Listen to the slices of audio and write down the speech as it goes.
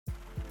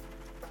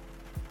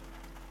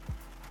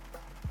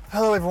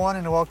Hello everyone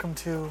and welcome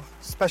to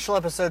special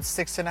episode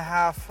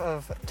 6.5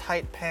 of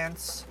Tight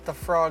Pants, the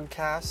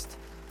Frogcast.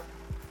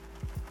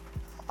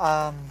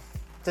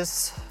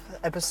 This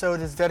episode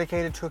is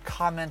dedicated to a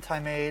comment I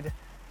made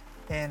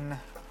in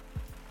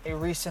a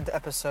recent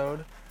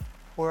episode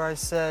where I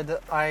said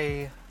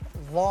I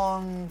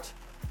longed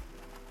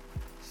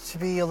to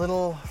be a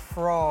little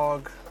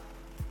frog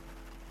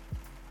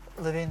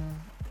living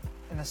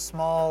in a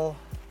small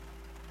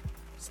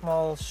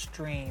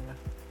stream,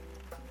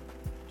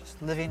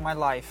 living my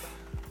life.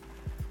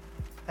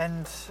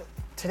 And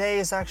today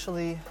is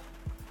actually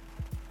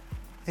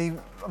the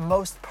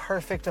most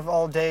perfect of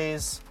all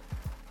days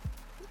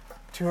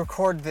to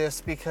record this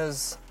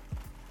because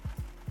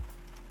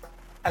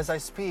as I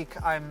speak,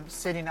 I'm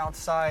sitting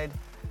outside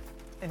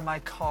in my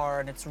car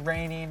and it's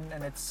raining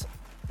and it's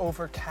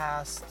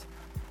overcast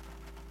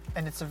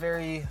and it's a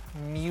very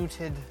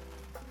muted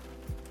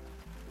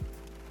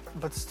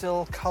but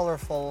still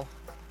colorful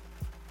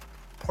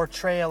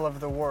portrayal of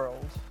the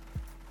world.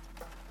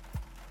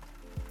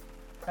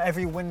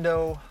 Every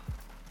window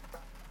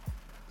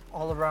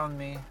all around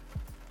me,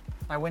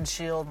 my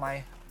windshield,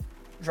 my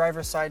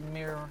driver's side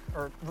mirror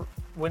or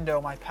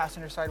window, my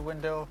passenger side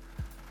window,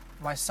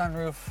 my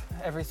sunroof,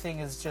 everything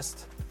is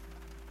just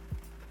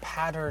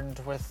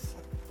patterned with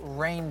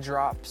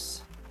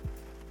raindrops.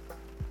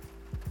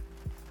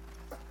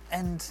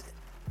 And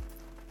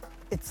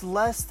it's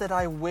less that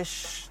I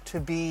wish to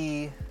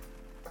be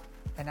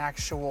an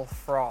actual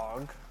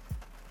frog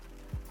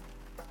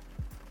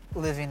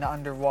living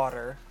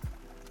underwater,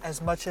 as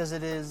much as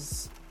it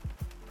is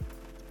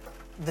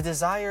the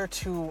desire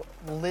to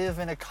live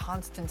in a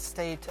constant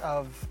state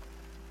of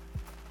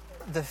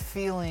the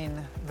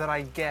feeling that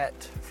I get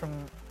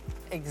from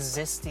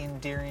existing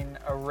during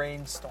a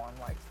rainstorm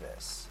like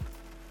this.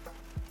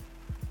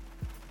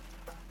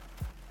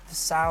 The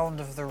sound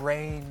of the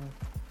rain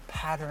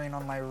pattering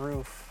on my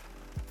roof.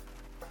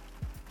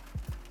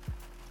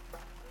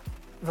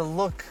 The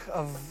look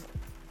of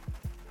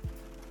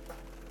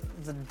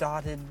the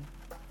dotted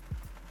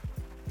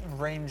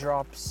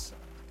raindrops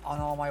on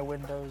all my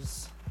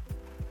windows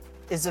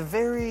is a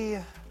very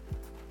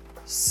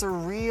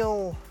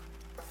surreal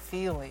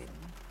feeling.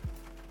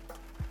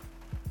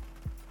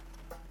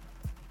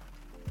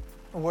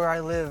 Where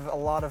I live, a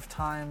lot of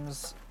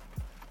times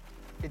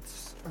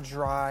it's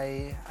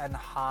dry and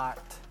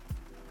hot,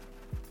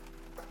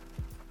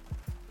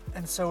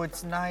 and so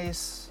it's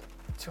nice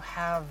to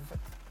have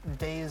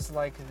days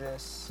like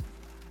this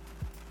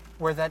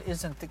where that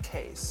isn't the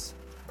case.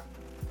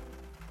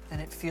 And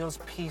it feels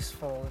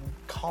peaceful and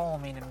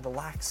calming and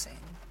relaxing.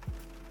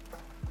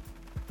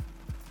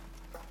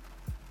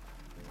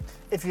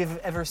 If you've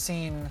ever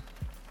seen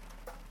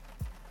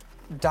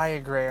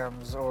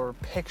diagrams or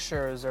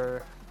pictures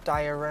or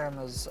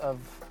dioramas of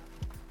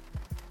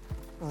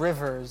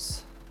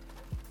rivers,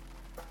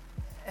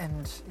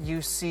 and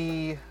you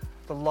see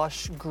the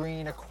lush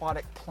green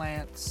aquatic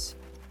plants,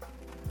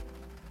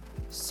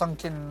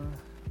 sunken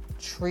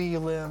tree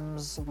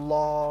limbs,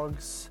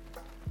 logs,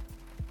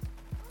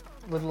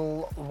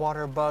 little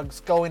water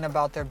bugs going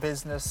about their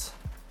business,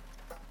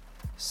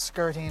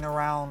 skirting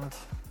around,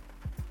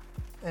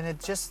 and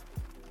it's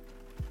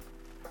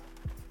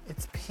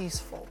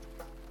peaceful.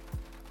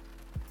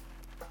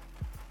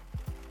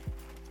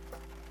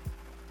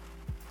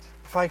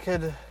 If I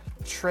could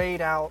trade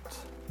out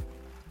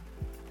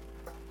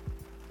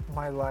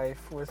my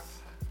life with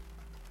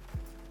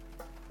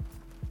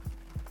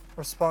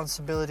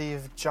responsibility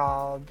of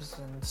jobs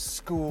and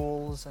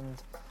schools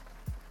and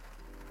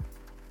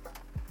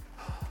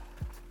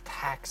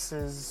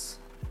taxes,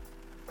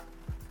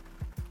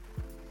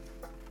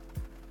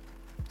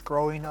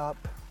 growing up,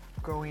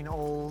 growing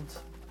old,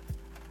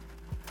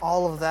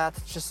 all of that,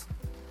 just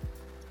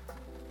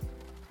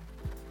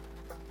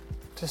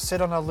to sit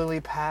on a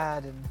lily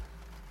pad and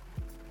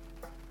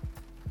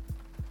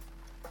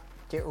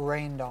get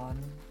rained on.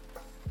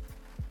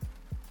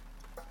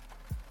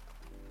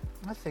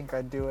 I think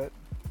I'd do it.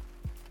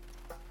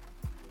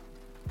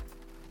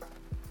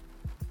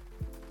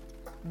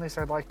 At least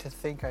I'd like to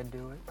think I'd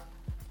do it.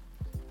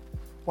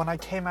 When I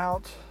came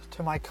out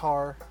to my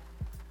car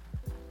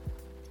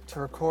to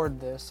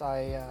record this,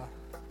 I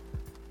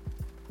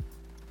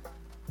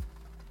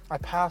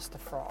passed a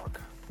frog.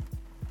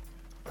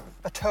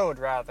 A toad,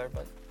 rather,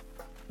 but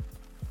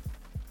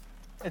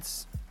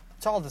it's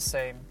all the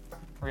same,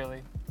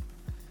 really.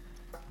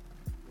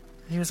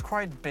 He was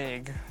quite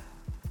big.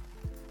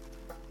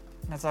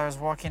 As I was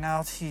walking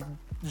out, he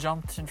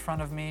jumped in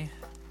front of me,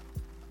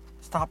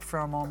 stopped for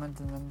a moment,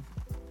 and then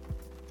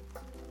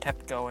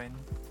kept going.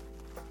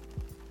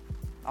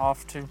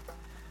 Off to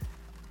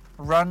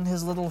run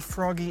his little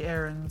froggy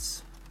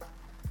errands.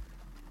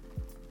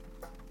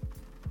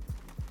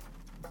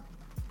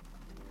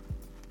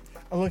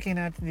 Looking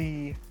at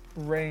the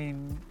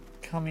rain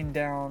coming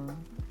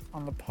down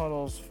on the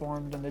puddles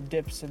formed in the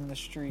dips in the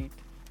street.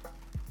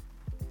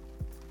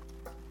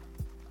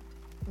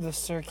 The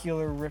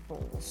circular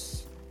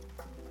ripples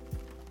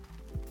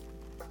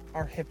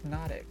are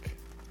hypnotic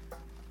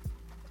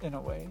in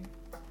a way.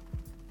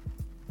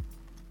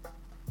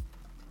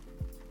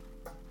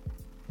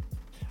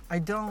 I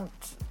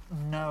don't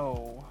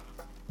know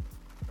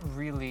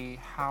really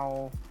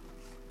how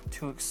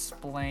to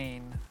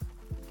explain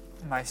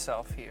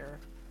myself here.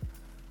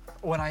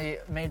 When I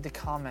made the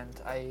comment,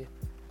 I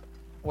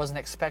wasn't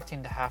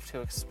expecting to have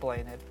to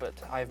explain it, but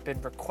I've been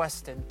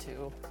requested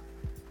to.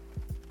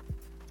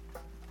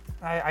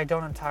 I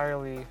don't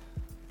entirely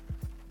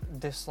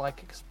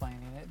dislike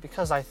explaining it,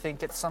 because I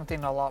think it's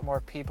something a lot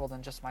more people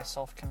than just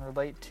myself can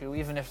relate to,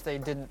 even if they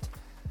didn't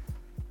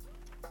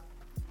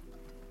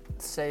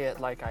say it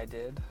like I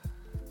did.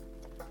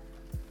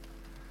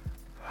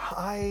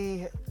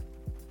 I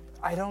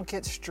don't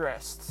get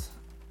stressed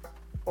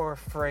or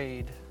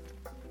afraid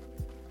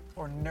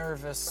or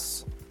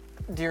nervous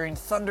during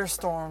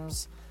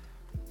thunderstorms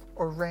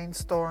or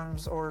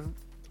rainstorms or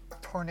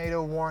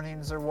tornado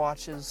warnings or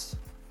watches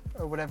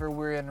or whatever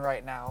we're in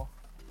right now.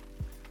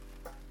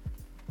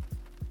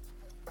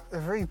 They're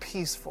very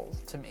peaceful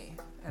to me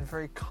and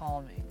very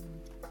calming.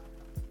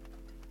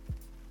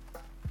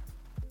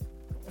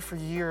 For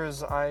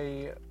years,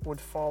 I would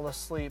fall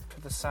asleep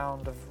to the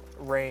sound of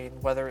rain,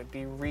 whether it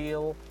be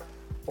real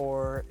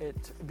or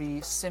it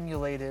be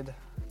simulated.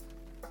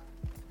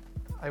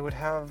 I would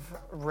have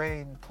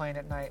rain playing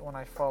at night when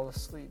I fall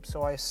asleep,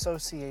 so I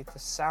associate the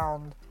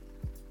sound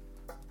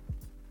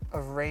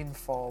of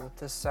rainfall with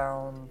the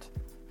sound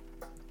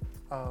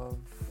of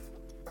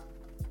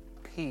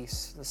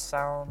peace, the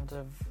sound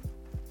of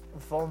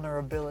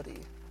vulnerability,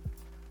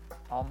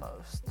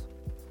 almost.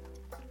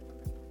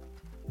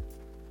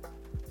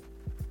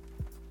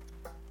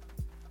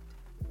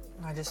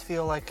 I just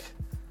feel like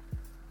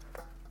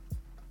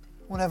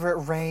whenever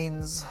it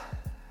rains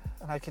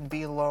and I can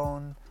be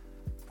alone,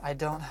 I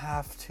don't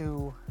have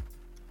to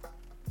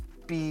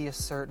be a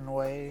certain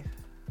way.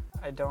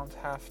 I don't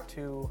have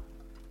to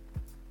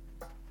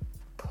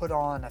put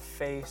on a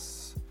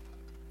face.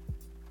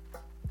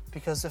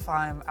 Because if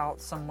I'm out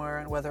somewhere,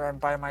 and whether I'm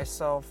by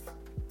myself,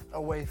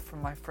 away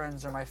from my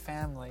friends or my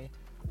family,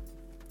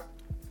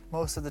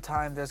 most of the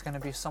time there's going to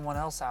be someone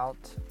else out,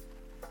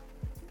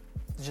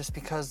 just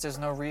because there's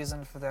no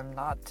reason for them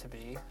not to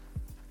be.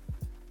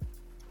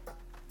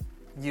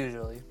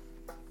 Usually.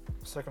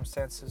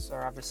 Circumstances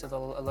are obviously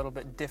a little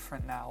bit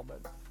different now, but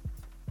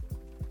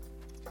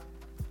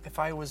if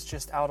I was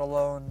just out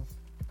alone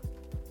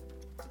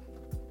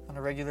on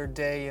a regular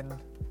day in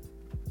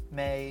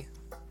May,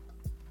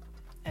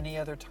 any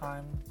other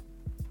time,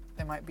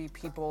 there might be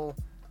people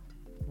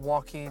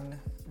walking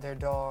their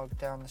dog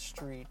down the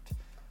street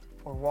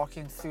or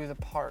walking through the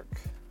park.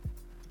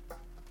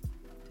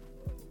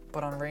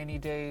 But on rainy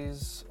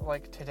days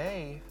like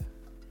today,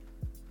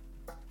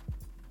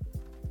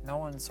 no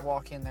one's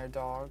walking their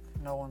dog,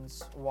 no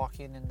one's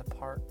walking in the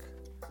park.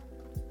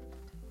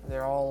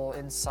 They're all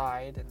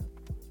inside, and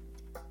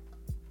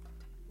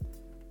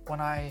when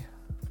I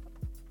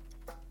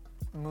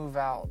move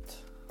out,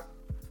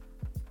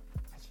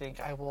 I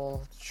think I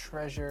will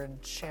treasure and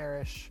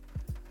cherish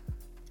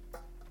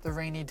the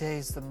rainy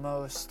days the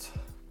most,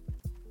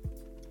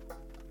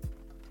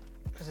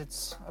 because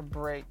it's a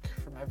break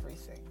from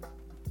everything.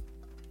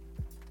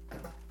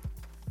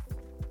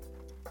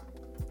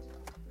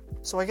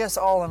 So I guess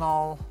all in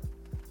all,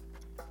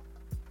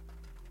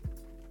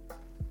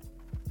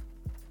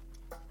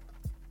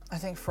 I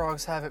think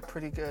frogs have it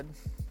pretty good,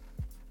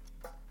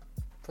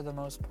 for the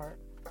most part.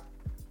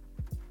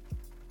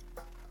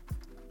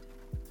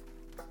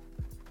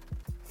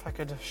 If I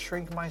could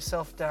shrink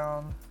myself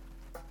down,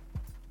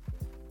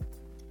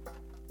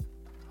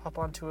 hop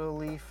onto a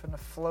leaf and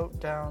float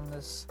down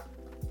this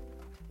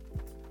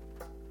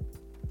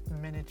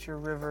miniature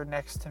river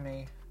next to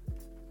me,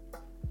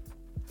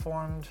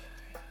 formed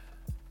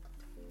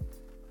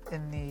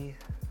in the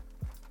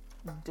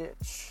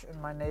ditch in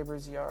my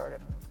neighbor's yard,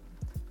 and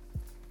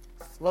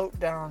float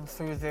down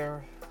through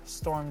their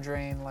storm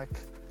drain like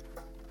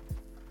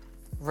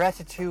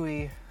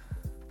Ratatouille,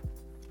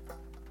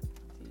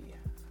 the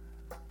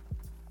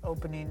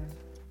opening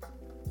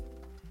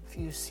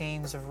few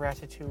scenes of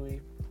Ratatouille,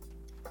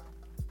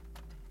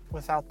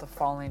 without the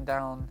falling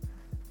down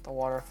the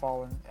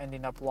waterfall and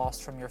ending up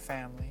lost from your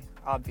family,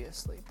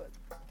 obviously, but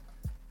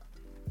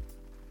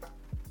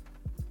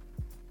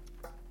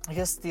I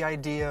guess the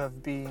idea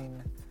of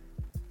being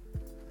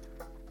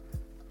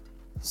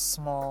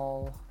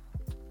small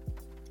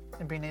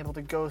and being able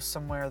to go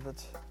somewhere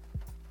that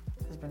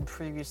has been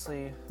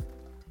previously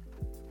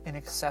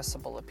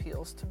inaccessible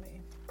appeals to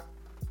me.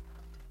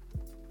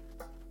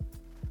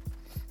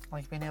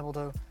 Like being able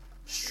to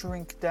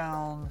shrink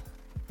down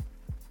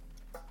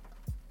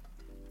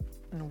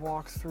and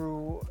walk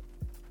through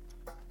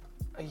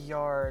a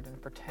yard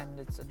and pretend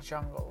it's a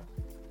jungle.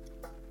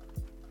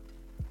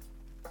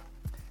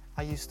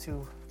 I used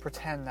to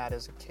pretend that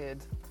as a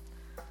kid.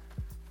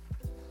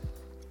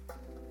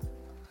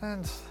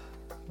 And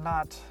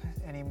not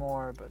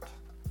anymore, but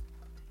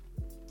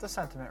the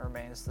sentiment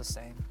remains the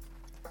same.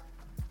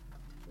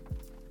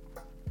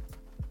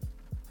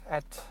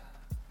 At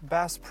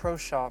Bass Pro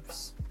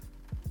Shops,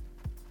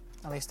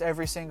 at least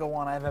every single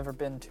one I've ever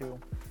been to,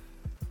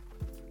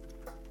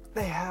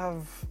 they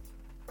have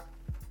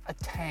a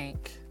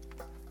tank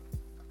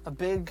a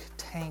big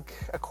tank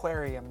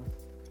aquarium,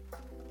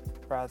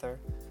 rather,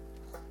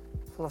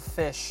 full of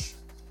fish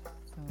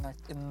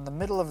in the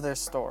middle of their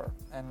store.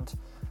 And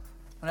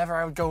whenever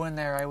I would go in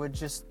there, I would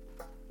just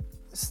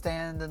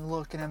stand and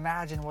look and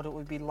imagine what it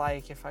would be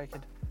like if I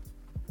could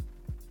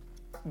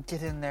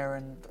get in there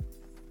and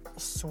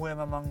swim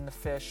among the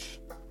fish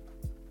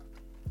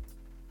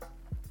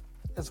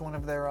as one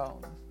of their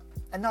own.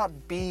 And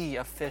not be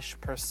a fish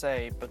per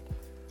se, but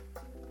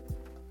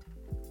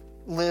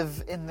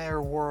live in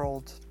their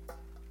world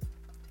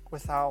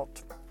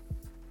without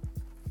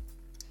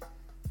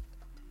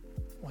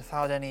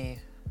any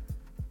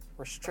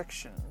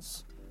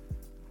restrictions,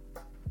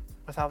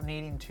 without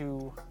needing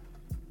to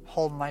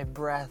hold my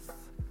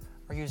breath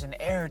or use an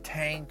air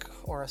tank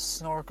or a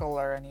snorkel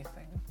or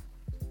anything.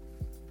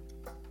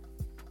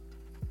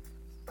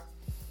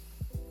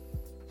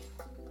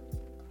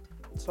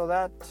 So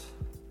that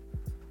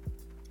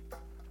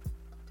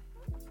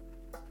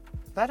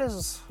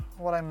is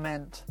what I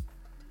meant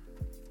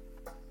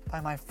by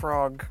my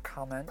frog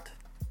comment.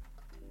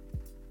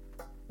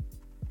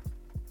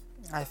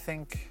 I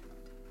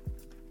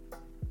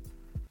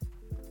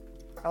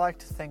like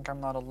to think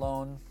I'm not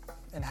alone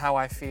in how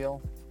I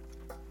feel,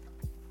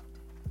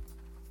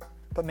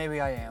 but maybe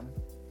I am.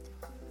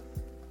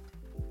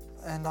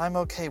 And I'm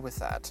okay with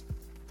that.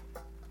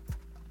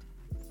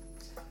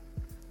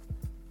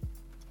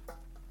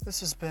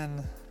 This has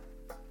been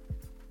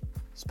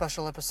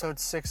special episode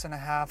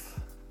 6.5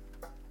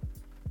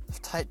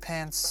 of Tight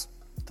Pants,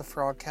 the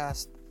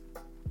Frogcast.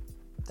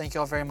 Thank you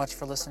all very much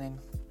for listening.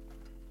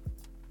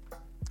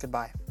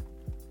 Goodbye.